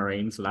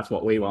submarines, so that's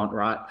what we want,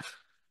 right?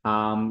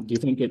 Do you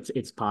think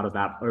it's part of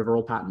that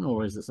overall pattern,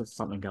 or is there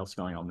something else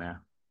going on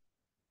there?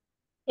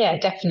 Yeah,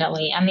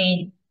 definitely. I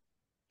mean,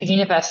 the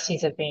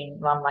universities have been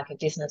run like a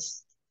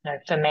business,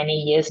 for many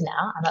years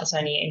now, and that's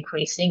only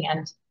increasing.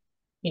 And,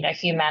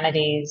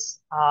 humanities,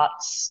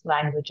 arts,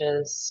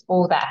 languages,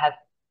 all that have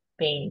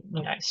been,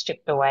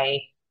 stripped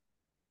away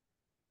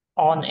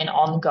on an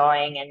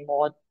ongoing and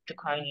more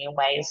draconian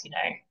ways,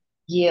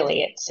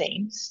 yearly, it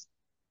seems.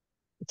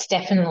 It's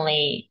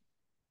definitely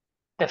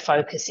the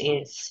focus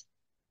is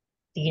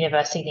the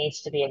university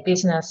needs to be a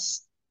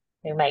business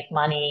who make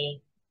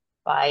money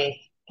by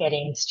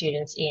getting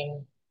students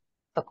in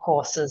for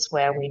courses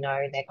where we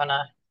know they're going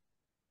to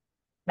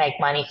make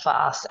money for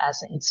us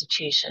as an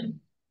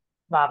institution,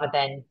 rather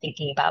than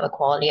thinking about the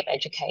quality of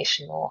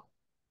education or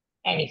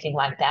anything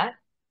like that.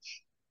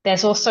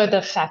 There's also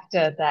the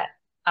factor that,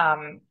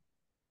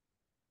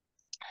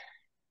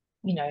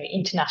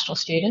 international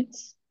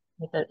students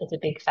is a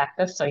big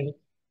factor. So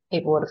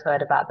people would have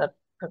heard about the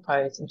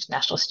proposed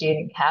international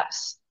student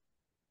caps.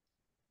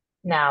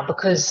 Now,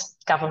 because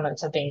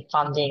governments have been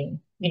funding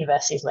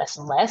universities less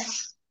and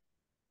less,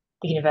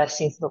 the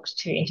universities looked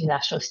to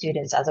international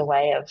students as a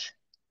way of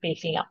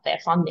beefing up their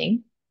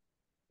funding,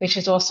 which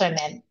has also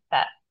meant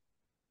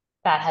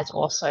that has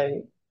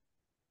also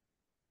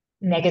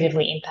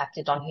negatively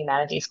impacted on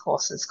humanities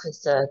courses,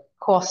 because the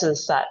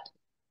courses that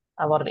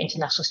a lot of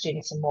international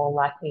students are more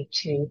likely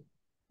to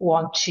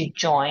want to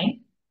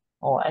join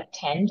or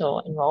attend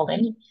or enroll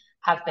in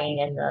have been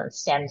in the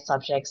STEM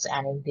subjects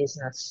and in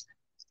business.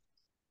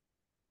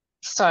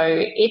 So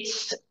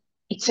it's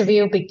a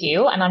real big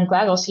deal, and I'm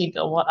glad also you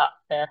brought up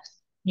the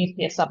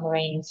nuclear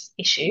submarines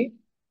issue.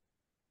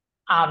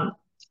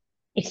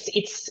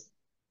 It's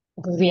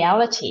the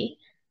reality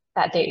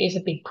that there is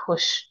a big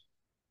push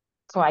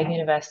for our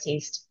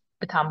universities to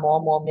become more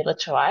and more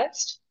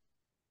militarized,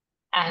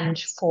 and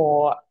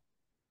for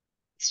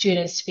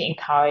students to be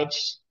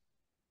encouraged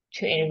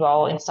to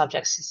enroll in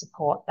subjects to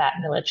support that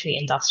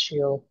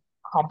military-industrial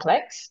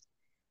complex.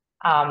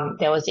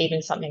 There was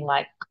even something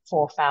like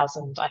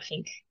 4,000, I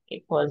think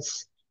it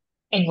was,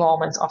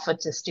 enrollments offered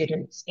to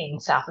students in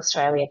South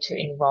Australia to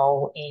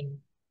enroll in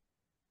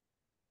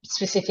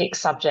specific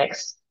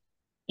subjects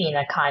in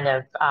a kind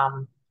of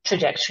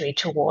trajectory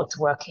towards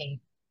working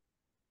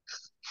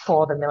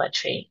for the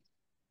military.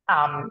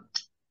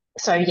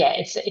 So yeah,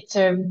 it's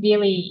a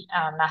really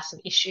massive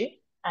issue.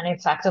 And in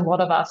fact, a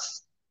lot of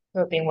us who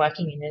have been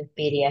working in the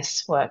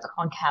BDS work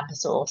on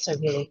campus are also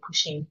really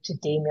pushing to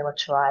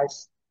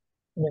demilitarize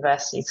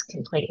universities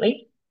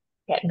completely,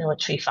 get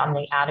military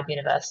funding out of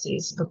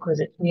universities, because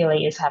it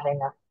really is having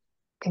a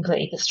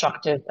completely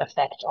destructive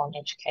effect on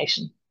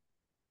education.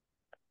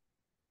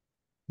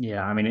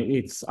 Yeah, I mean,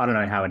 I don't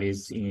know how it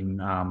is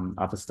in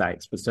other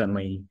states, but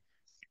certainly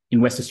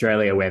in West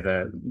Australia, where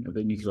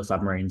the nuclear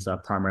submarines are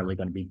primarily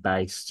going to be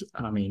based,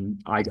 I mean,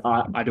 I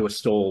do a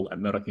stall at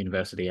Murdoch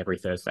University every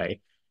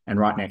Thursday, and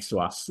right next to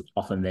us,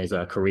 often there's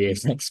a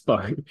careers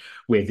expo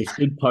with this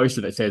big poster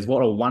that says,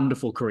 "What a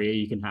wonderful career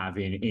you can have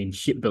in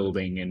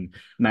shipbuilding and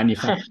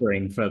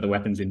manufacturing for the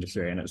weapons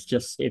industry," and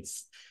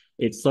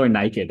it's so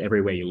naked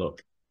everywhere you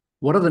look.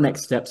 What are the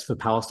next steps for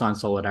Palestine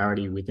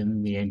solidarity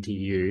within the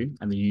NTEU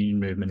and the union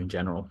movement in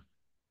general?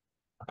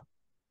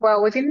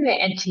 Well, within the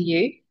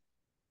NTU,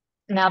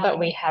 now that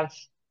we have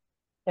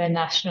the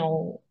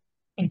national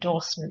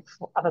endorsement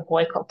of a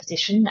boycott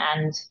position,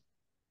 and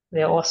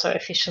we're also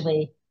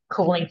officially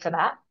calling for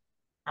that,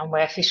 and we're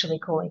officially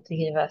calling for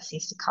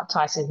universities to cut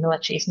ties with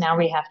militaries, now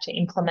we have to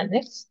implement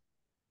this.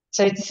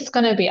 So this is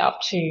going to be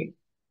up to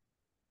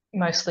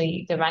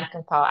mostly the rank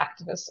and file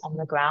activists on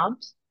the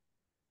ground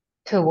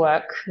to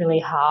work really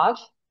hard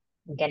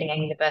in getting our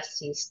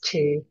universities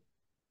to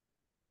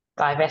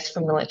divest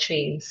from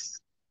militaries,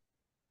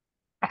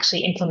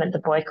 actually implement the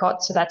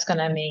boycott. So that's going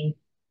to mean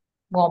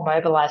more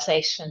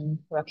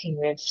mobilization, working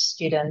with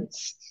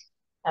students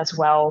as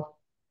well,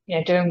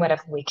 doing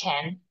whatever we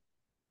can.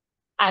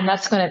 And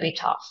that's going to be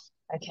tough.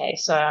 Okay,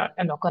 so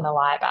I'm not going to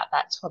lie about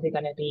that. It's probably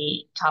going to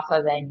be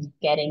tougher than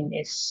getting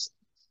this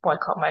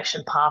boycott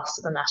motion passed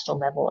at the national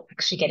level,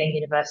 actually getting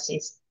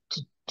universities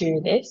to do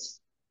this.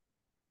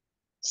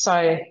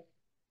 So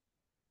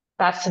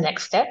that's the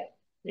next step.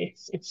 It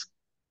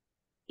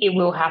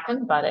will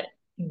happen, but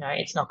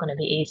it's not going to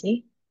be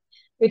easy.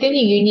 Within the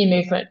union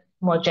movement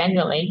more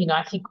generally,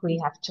 I think we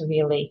have to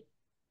really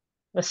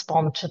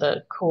respond to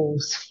the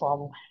calls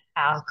from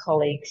our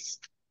colleagues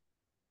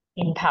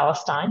in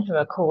Palestine who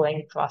are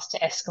calling for us to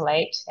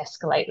escalate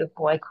with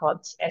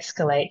boycotts,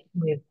 escalate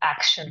with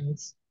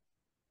actions,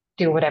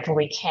 do whatever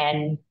we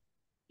can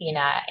in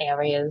our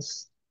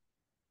areas,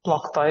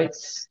 block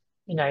votes,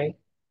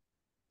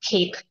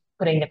 keep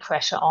putting the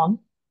pressure on.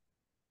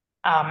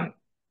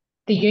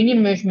 The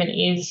union movement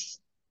is,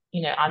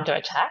 under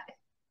attack.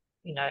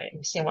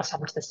 We've seen what's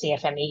happened to the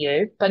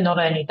CFMEU, but not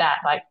only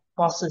that, like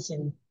bosses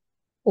in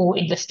all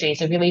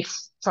industries are really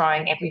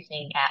throwing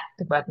everything at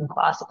the working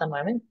class at the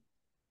moment.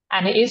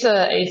 And it is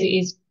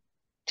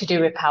to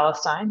do with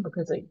Palestine,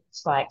 because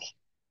it's like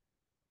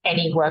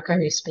any worker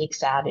who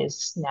speaks out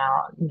is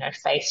now,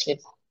 faced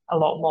with a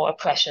lot more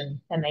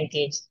oppression than they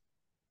did,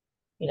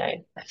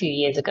 a few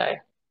years ago.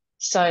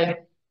 So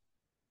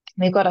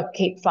we've got to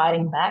keep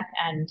fighting back,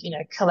 and,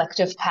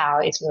 collective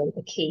power is really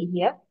the key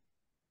here.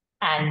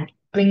 And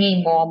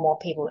bringing more and more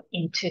people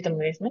into the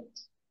movement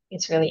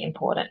is really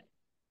important.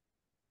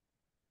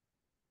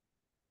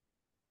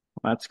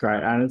 That's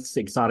great. And it's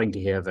exciting to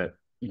hear that,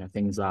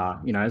 things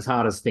are, as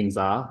hard as things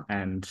are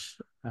and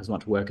as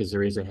much work as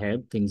there is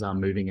ahead, things are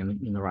moving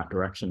in the right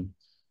direction.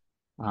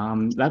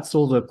 That's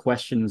all the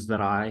questions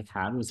that I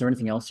had. Was there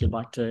anything else you'd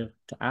like to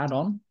add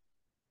on?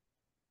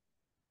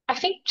 I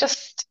think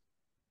just,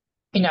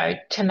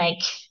 to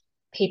make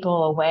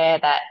people aware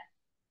that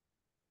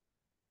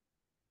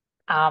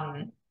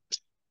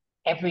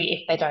if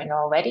they don't know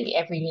already,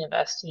 every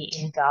university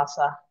in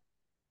Gaza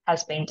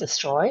has been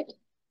destroyed.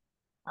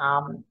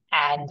 And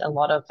a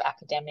lot of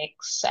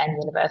academics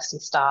and university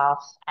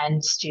staff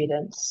and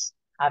students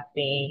have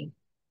been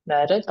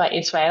murdered by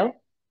Israel.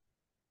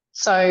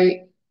 So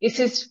this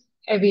is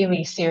a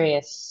really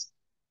serious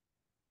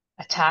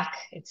attack.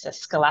 It's a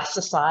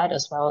scholasticide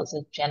as well as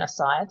a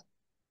genocide.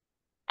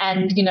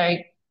 And,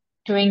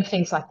 doing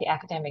things like the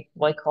academic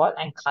boycott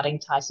and cutting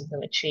ties with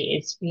military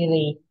is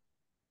really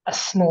a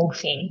small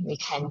thing we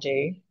can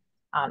do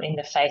in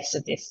the face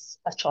of this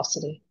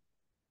atrocity.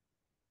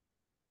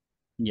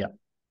 Yeah.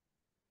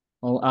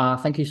 Well,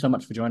 thank you so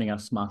much for joining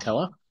us,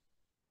 Markela.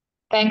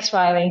 Thanks,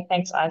 Riley.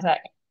 Thanks, Isaac.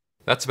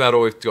 That's about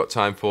all we've got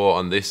time for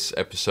on this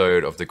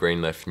episode of the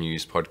Green Left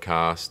News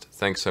podcast.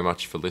 Thanks so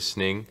much for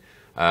listening.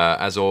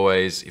 As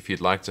always, if you'd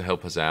like to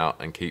help us out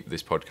and keep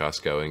this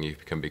podcast going, you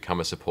can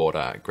become a supporter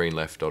at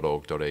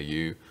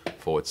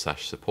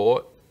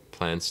greenleft.org.au/support.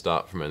 Plans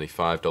start from only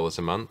 $5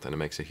 a month, and it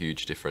makes a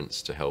huge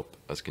difference to help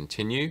us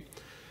continue.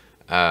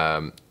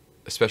 A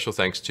special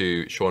thanks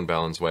to Sean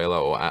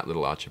Valenzuela or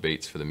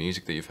 @LittleArcherBeats for the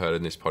music that you've heard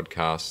in this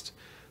podcast.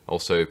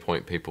 Also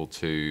point people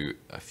to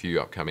a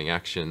few upcoming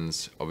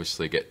actions.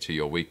 Obviously get to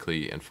your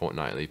weekly and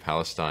fortnightly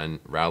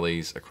Palestine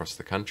rallies across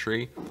the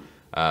country.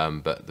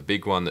 But the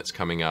big one that's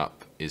coming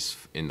up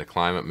is in the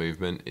climate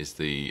movement is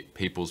the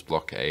People's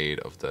Blockade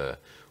of the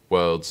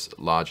world's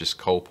largest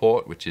coal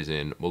port, which is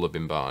in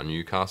Wollabimba,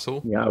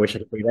 Newcastle. Yeah, I wish I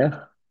could be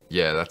there.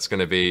 Yeah, that's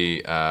going to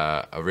be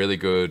a really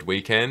good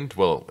weekend.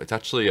 Well, it's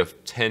actually a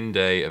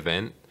 10-day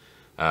event.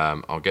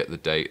 I'll get the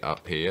date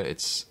up here.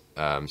 It's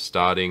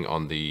starting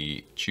on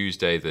the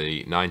Tuesday,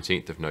 the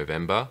 19th of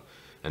November,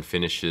 and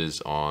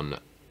finishes on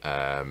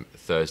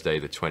Thursday,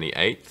 the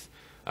 28th.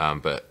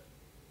 But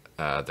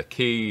the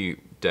key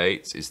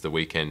dates is the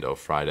weekend of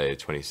Friday, the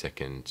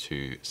 22nd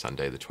to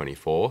Sunday, the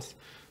 24th.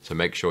 So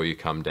make sure you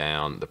come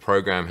down. The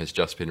program has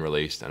just been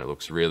released and it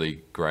looks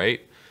really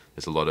great.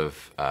 There's a lot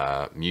of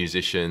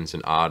musicians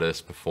and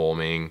artists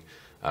performing,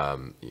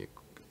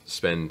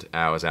 spend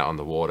hours out on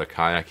the water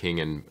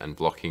kayaking and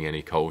blocking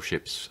any coal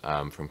ships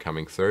from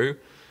coming through.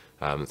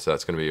 So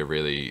that's going to be a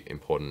really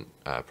important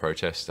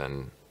protest,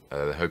 and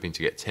they're hoping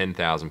to get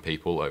 10,000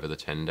 people over the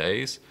 10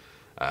 days.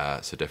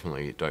 So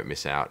definitely don't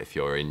miss out if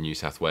you're in New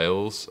South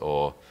Wales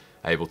or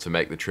able to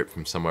make the trip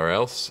from somewhere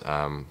else.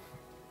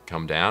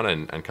 Come down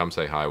and come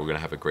say hi. We're going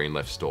to have a Green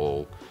Left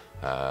stall.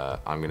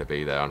 I'm going to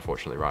be there.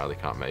 Unfortunately, Riley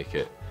can't make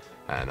it,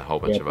 and a whole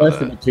bunch of Perth's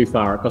other... a bit too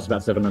far. It costs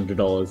about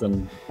 $700,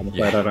 and I'm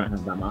afraid I don't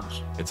have that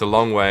much. It's a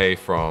long way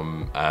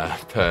from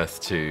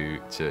Perth to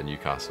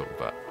Newcastle,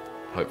 but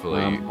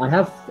hopefully...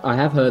 I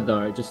have heard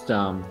though, just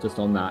on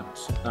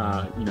that,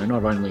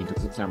 not only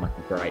does it sound like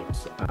a great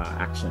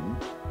action,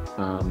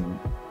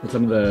 but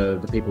some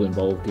of the people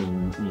involved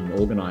in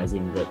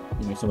organising that,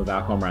 some of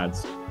our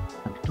comrades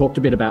talked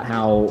a bit about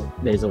how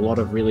there's a lot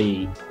of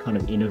really kind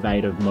of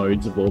innovative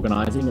modes of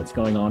organising that's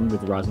going on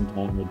with the Rising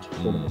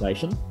Tide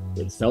organisation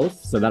itself.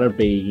 So that would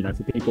be,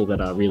 for people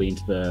that are really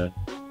into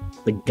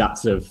the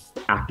guts of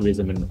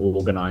activism and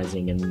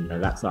organising and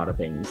that side of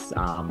things.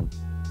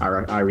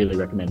 I really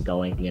recommend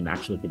going and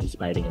actually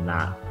participating in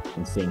that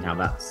and seeing how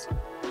that's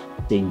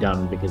being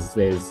done, because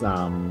there's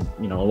a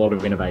lot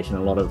of innovation,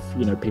 a lot of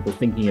people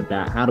thinking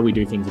about how do we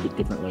do things a bit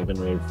differently than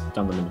we've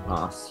done them in the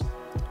past.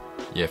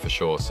 Yeah, for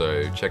sure.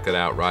 So check that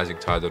out,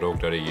 risingtide.org.au.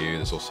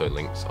 There's also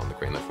links on the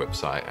Green Left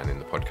website and in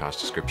the podcast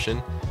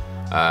description.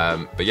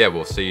 But yeah,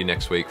 we'll see you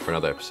next week for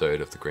another episode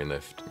of the Green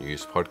Left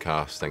News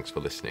podcast. Thanks for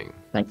listening.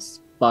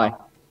 Thanks. Bye.